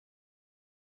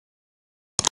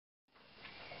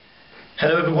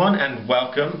Hello everyone and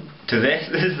welcome to this.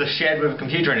 This is the shed with a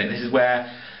computer in it. This is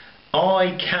where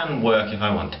I can work if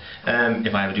I want,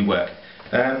 if I ever do work.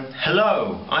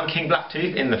 Hello, I'm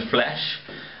KingBlackToof in the flesh,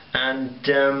 and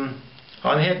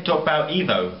I'm here to talk about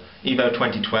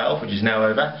Evo2012, which is now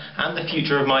over, and the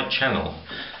future of my channel.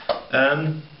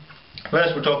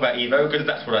 First we'll talk about Evo, because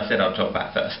that's what I said I'd talk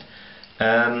about first.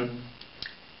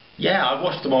 Yeah, I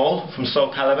watched them all from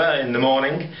Soul Calibur in the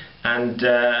morning and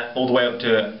all the way up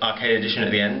to Arcade Edition at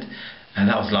the end, and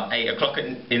that was like 8 o'clock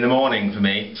in the morning for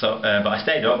me, so, but I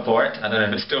stayed up for it. I don't know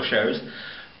if it still shows,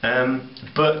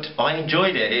 but I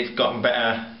enjoyed it. It's gotten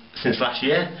better since last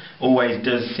year, always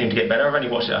does seem to get better. I've only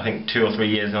watched it I think 2 or 3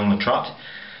 years on the trot,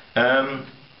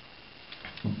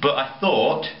 but I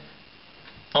thought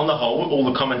on the whole all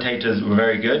the commentators were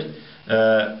very good.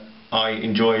 I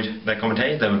enjoyed their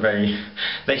commentators. They were very.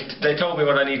 They told me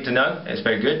what I needed to know. It's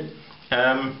very good.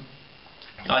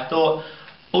 I thought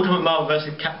Ultimate Marvel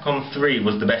vs. Capcom 3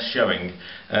 was the best showing.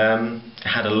 It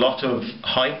had a lot of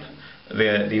hype.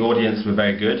 The audience were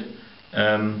very good,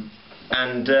 and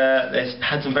they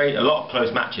had a lot of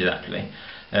close matches actually.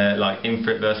 Like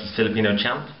Infrit vs. Filipino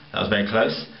Champ. That was very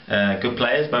close. Good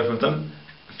players, both of them.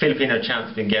 Filipino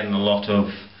Champ's been getting a lot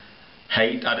of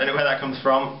hate. I don't know where that comes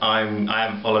from. I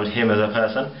haven't followed him as a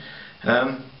person,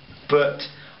 but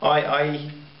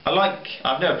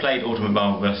I've never played Ultimate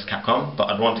Marvel vs. Capcom, but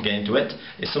I'd want to get into it.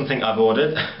 It's something I've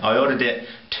ordered. I ordered it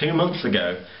 2 months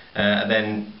ago.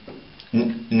 Then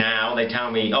now they tell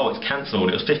me, oh, it's cancelled.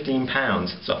 It was £15.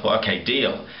 So I thought, okay,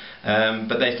 deal.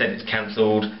 But they said it's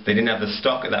cancelled. They didn't have the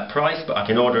stock at that price, but I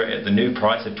can order it at the new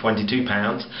price of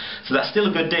 £22. So that's still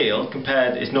a good deal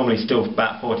compared. It's normally still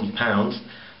about £40.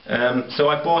 So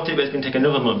I bought it, but it's going to take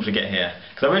another month to get here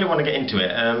because I really want to get into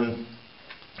it.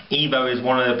 Evo is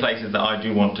one of the places that I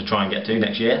do want to try and get to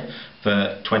next year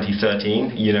for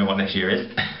 2013. You know what next year is.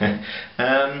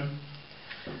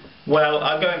 Well,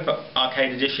 I'm going for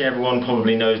Arcade Edition. Everyone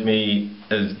probably knows me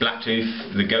as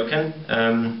BlackToof the Goken.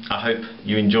 I hope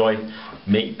you enjoy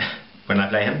me when I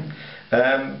play him.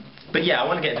 But yeah, I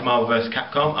want to get into Marvel vs.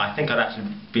 Capcom. I think I'd actually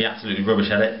be absolutely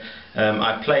rubbish at it.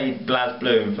 I played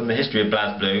BlazBlue, and from the history of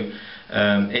BlazBlue,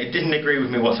 it didn't agree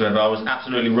with me whatsoever. I was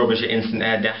absolutely rubbish at instant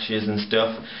air dashes and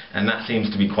stuff, and that seems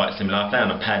to be quite similar. I play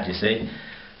on a pad, you see,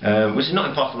 which is not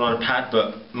impossible on a pad,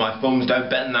 but my thumbs don't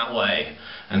bend that way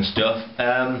and stuff.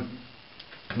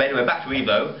 But anyway, back to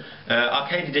Evo.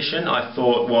 Arcade Edition I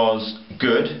thought was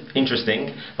good,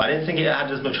 interesting, but I didn't think it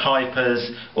had as much hype as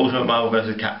Ultimate Marvel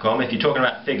vs. Capcom. If you're talking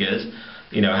about figures,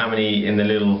 you know, how many in the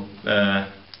little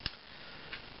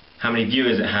how many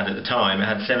viewers it had at the time. It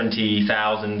had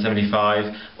 70,000,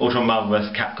 75. Ultimate Marvel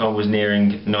vs. Capcom was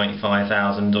nearing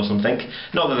 95,000 or something.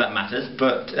 Not that that matters,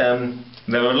 but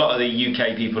there were a lot of the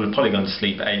UK people who had probably gone to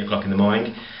sleep at 8 o'clock in the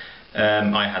morning.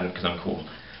 I hadn't, because I'm cool.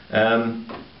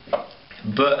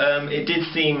 But it did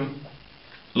seem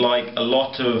like a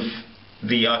lot of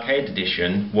the Arcade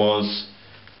Edition was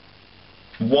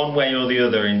one way or the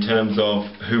other in terms of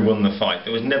who won the fight.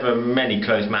 There was never many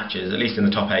close matches, at least in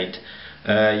the top 8.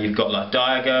 You've got like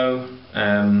Diago,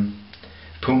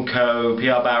 Punko,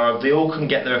 PR Barrow. They all couldn't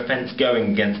get their offence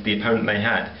going against the opponent they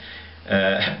had.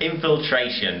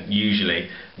 Infiltration usually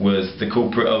was the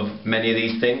culprit of many of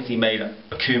these things. He made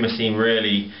Akuma seem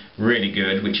really, really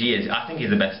good, which he is. I think he's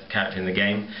the best character in the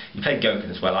game. You play Goken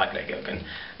as well. I play Goken,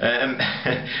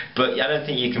 but I don't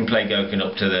think you can play Goken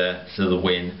up to the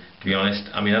win. To be honest,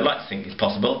 I mean, I'd like to think it's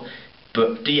possible,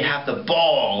 but do you have the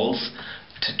balls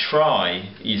to try?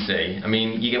 You see, I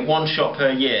mean, you get one shot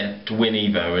per year to win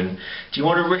Evo, and do you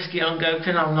want to risk it on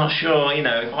Goken? I'm not sure. You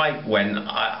know, if I went,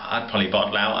 I'd probably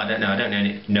bottle out. I don't know. I don't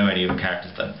know any of the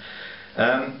characters though.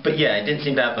 But yeah, it didn't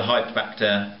seem to have the hype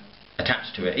factor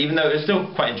attached to it, even though it was still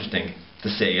quite interesting to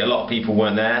see. A lot of people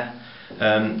weren't there.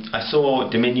 I saw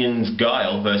Dominion's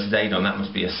Guile versus Adon. That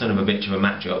must be a son of a bitch of a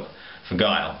matchup for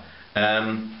Guile.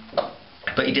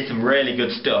 But he did some really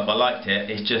good stuff. I liked it.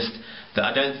 It's just that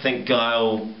I don't think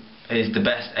Guile is the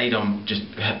best. Adon just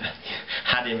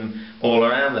had him all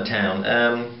around the town.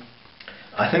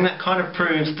 I think that kind of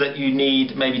proves that you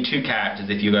need maybe 2 characters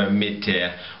if you go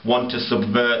mid-tier. One to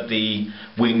subvert the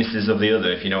weaknesses of the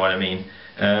other, if you know what I mean.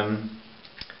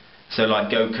 So like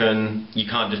Goken, you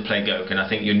can't just play Goken. I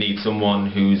think you need someone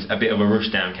who's a bit of a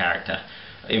rushdown character.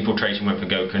 Infiltration went for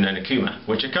Goken and Akuma,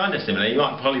 which are kind of similar. You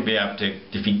might probably be able to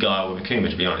defeat Guile with Akuma,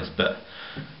 to be honest, but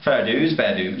fair dues,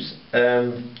 fair dues.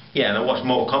 Yeah, and I watched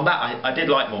Mortal Kombat. I did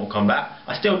like Mortal Kombat.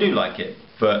 I still do like it,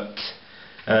 but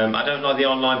I don't like the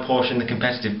online portion, the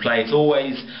competitive play. It's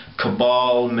always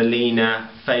Cabal,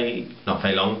 Melina, not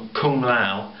Fei Long, Kung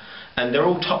Lao, and they're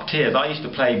all top tiers. I used to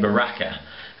play Baraka,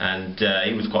 and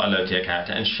he was quite a low tier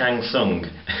character, and Shang Tsung.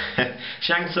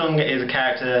 Shang Tsung is a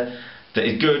character that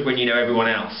is good when you know everyone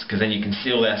else, because then you can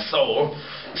steal their soul,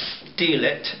 steal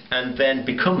it, and then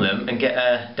become them and get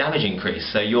a damage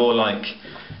increase. So you're like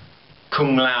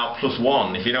Kung Lao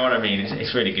 +1, if you know what I mean.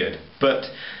 It's really good. But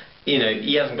you know,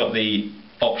 he hasn't got the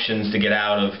options to get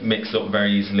out of mix up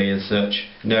very easily and such.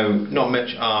 No, not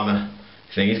much armour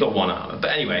thing. He's got 1 armour. But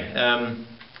anyway,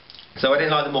 so I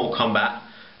didn't like the Mortal Kombat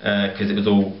because it was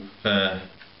all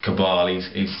Cabal.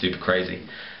 He's super crazy.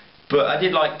 But I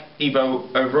did like Evo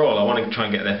overall. I want to try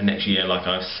and get there for next year, like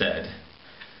I've said.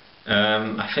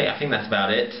 I think that's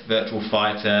about it. Virtual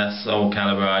Fighter, Soul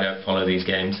Calibur. I don't follow these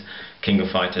games. King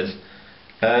of Fighters.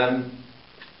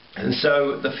 And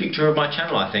so the future of my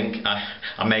channel, I think,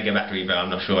 I may go back to Evo, I'm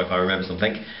not sure if I remember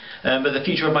something, but the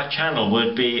future of my channel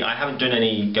would be, I haven't done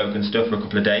any Goken stuff for a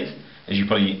couple of days, as you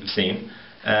probably have seen.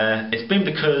 It's been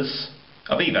because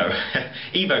of Evo.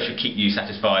 Evo should keep you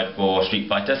satisfied for Street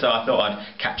Fighter, so I thought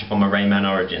I'd catch up on my Rayman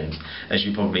Origins, as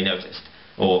you probably noticed,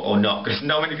 or not, because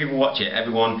not many people watch it.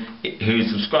 Everyone who's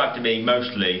subscribed to me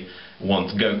mostly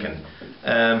wants Goken.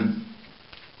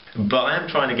 But I am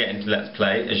trying to get into Let's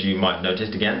Play, as you might have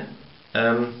noticed again.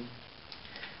 And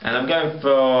I'm going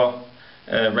for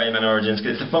Rayman Origins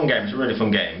because it's a fun game, it's a really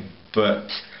fun game.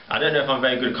 But I don't know if I'm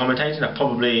very good at commentating.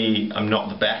 I'm not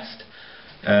the best.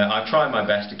 I try my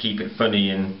best to keep it funny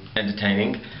and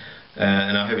entertaining,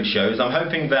 and I hope it shows. I'm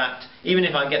hoping that even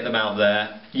if I get them out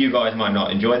there, you guys might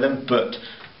not enjoy them, but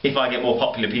if I get more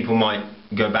popular, people might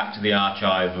go back to the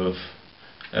archive of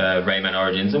Rayman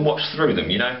Origins and watch through them,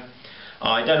 you know.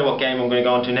 I don't know what game I'm going to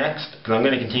go on to next, because I'm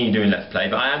going to continue doing Let's Play,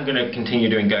 but I am going to continue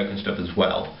doing Goken stuff as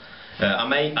well.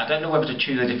 I don't know whether to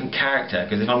choose a different character,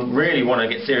 because if I really want to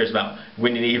get serious about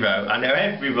winning Evo, I know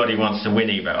everybody wants to win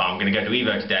Evo. I'm going to go to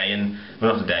Evo today, and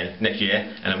well, not today, next year,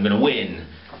 and I'm going to win.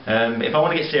 If I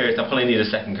want to get serious, I'll probably need a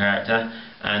second character,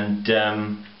 and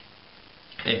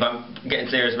if I'm getting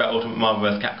serious about Ultimate Marvel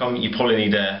vs. Capcom, you probably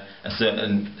need a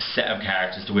certain set of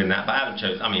characters to win that, but I haven't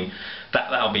chosen. I mean,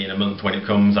 that'll be in a month when it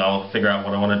comes. I'll figure out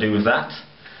what I want to do with that.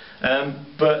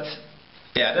 But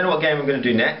yeah, I don't know what game I'm going to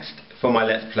do next for my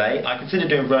Let's Play. I consider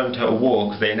doing Rome Total War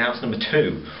because they announced number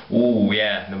 2. Ooh,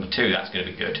 yeah, number 2, that's going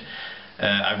to be good.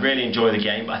 I really enjoy the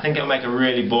game, but I think it'll make a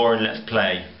really boring Let's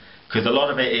Play because a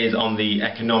lot of it is on the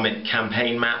economic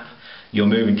campaign map. You're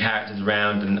moving characters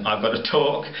around and I've got to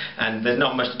talk, and there's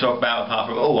not much to talk about apart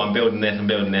from, oh, I'm building this, I'm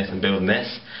building this, I'm building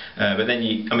this. But then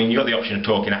you've got the option of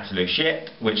talking absolute shit,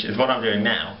 which is what I'm doing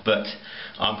now, but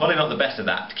I'm probably not the best at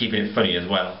that, keeping it funny as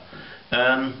well.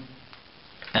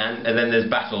 And then there's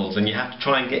battles, and you have to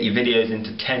try and get your videos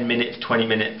into 10 minutes, 20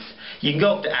 minutes. You can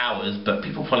go up to hours, but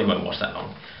people probably won't watch that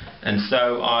long. And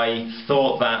so I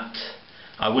thought that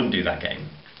I wouldn't do that game.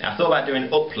 I thought about doing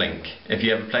Uplink. If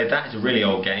you ever played that, it's a really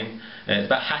old game. It's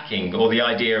about hacking, or the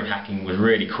idea of hacking was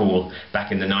really cool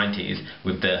back in the 90s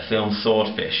with the film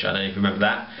Swordfish. I don't know if you remember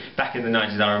that. Back in the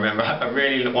 90s, I remember I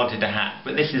really wanted to hack,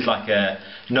 but this is like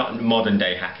not modern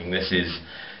day hacking. This is,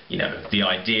 you know, the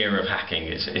idea of hacking.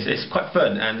 It's quite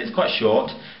fun, and it's quite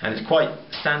short, and it's quite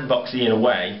sandboxy in a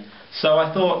way. So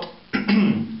I thought,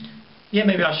 yeah,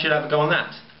 maybe I should have a go on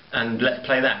that, and let's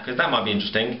play that, because that might be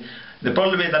interesting. The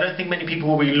problem is I don't think many people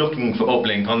will be looking for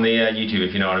Uplink on the YouTube,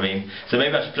 if you know what I mean. So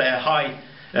maybe I should play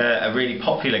a really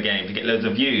popular game to get loads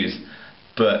of views.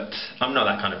 But I'm not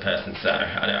that kind of person, so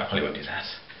I probably won't do that.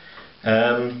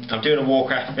 I'm doing a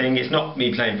Warcraft thing. It's not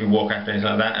me playing through Warcraft or anything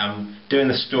like that. I'm doing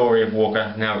the story of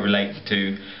Warcraft and how it relates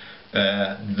to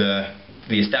the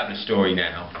established story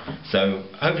now. So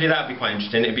hopefully that'll be quite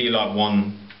interesting. It'll be like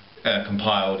one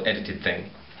compiled, edited thing.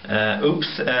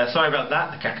 Oops, sorry about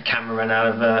that. The camera ran out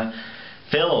of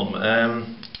film.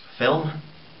 Film?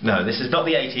 No, this is not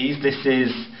the 80s. This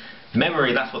is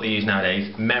memory. That's what they use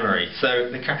nowadays. Memory. So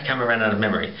the camera ran out of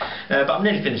memory. But I'm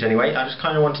nearly finished anyway. I just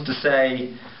kind of wanted to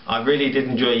say I really did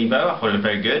enjoy Evo. I thought it was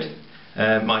very good.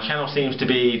 My channel seems to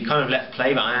be kind of Let's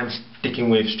Play, but I am sticking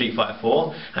with Street Fighter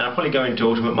 4, and I'll probably go into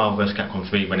Ultimate Marvel vs. Capcom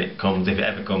 3 when it comes, if it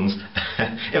ever comes,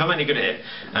 if I'm any good at it.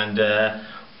 And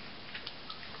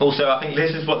also, I think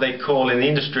this is what they call in the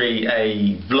industry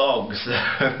a vlog, so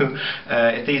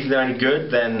if these are any good,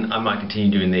 then I might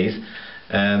continue doing these,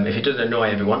 if it doesn't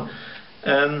annoy everyone.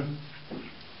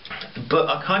 But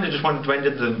I kind of just wanted to end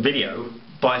the video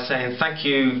by saying thank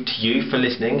you to you for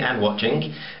listening and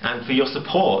watching, and for your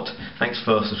support. Thanks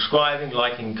for subscribing,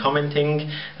 liking,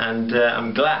 commenting, and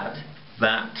I'm glad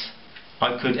that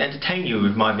I could entertain you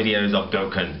with my videos of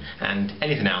Goken and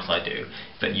anything else I do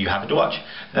that you happen to watch.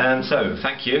 So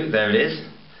thank you, there it is,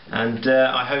 and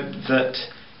I hope that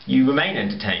you remain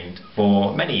entertained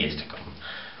for many years to come.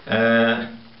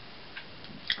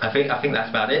 I think that's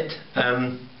about it.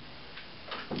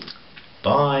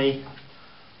 Bye.